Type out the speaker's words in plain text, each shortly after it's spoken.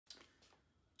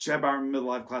Chad Byron,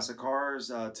 Midlife Classic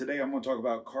Cars. Today I'm going to talk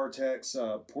about CarTech's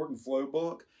Port and Flow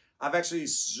book. I've actually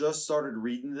just started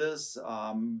reading this.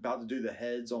 I'm about to do the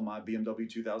heads on my BMW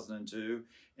 2002,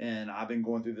 and I've been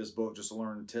going through this book just to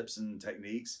learn tips and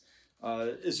techniques.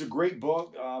 It's a great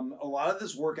book. A lot of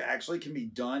this work actually can be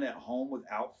done at home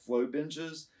without flow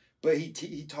benches, but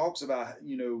he talks about,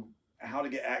 how to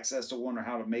get access to one or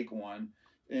how to make one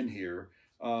in here.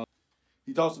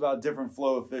 He talks about different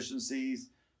flow efficiencies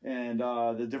and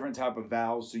the different type of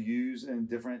valves to use and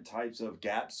different types of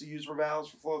gaps to use for valves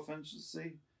for flow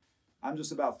efficiency. I'm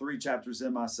just about 3 chapters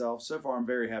in myself. So far, I'm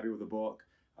very happy with the book.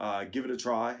 Give it a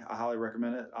try. I highly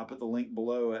recommend it. I'll put the link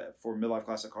below for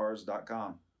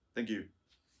midlifeclassiccars.com. Thank you.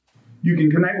 You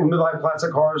can connect with Midlife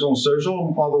Classic Cars on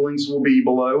social. All the links will be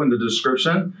below in the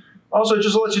description. Also,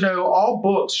 just to let you know, all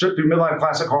books shipped through Midlife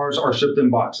Classic Cars are shipped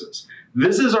in boxes.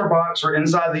 This is our box for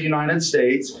inside the United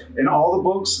States, and all the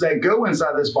books that go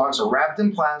inside this box are wrapped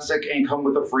in plastic and come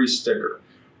with a free sticker.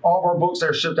 All of our books that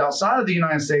are shipped outside of the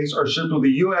United States are shipped with a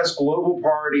U.S. Global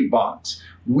Priority box.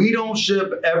 We don't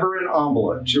ship ever in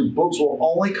envelopes. Your books will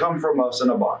only come from us in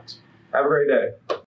a box. Have a great day.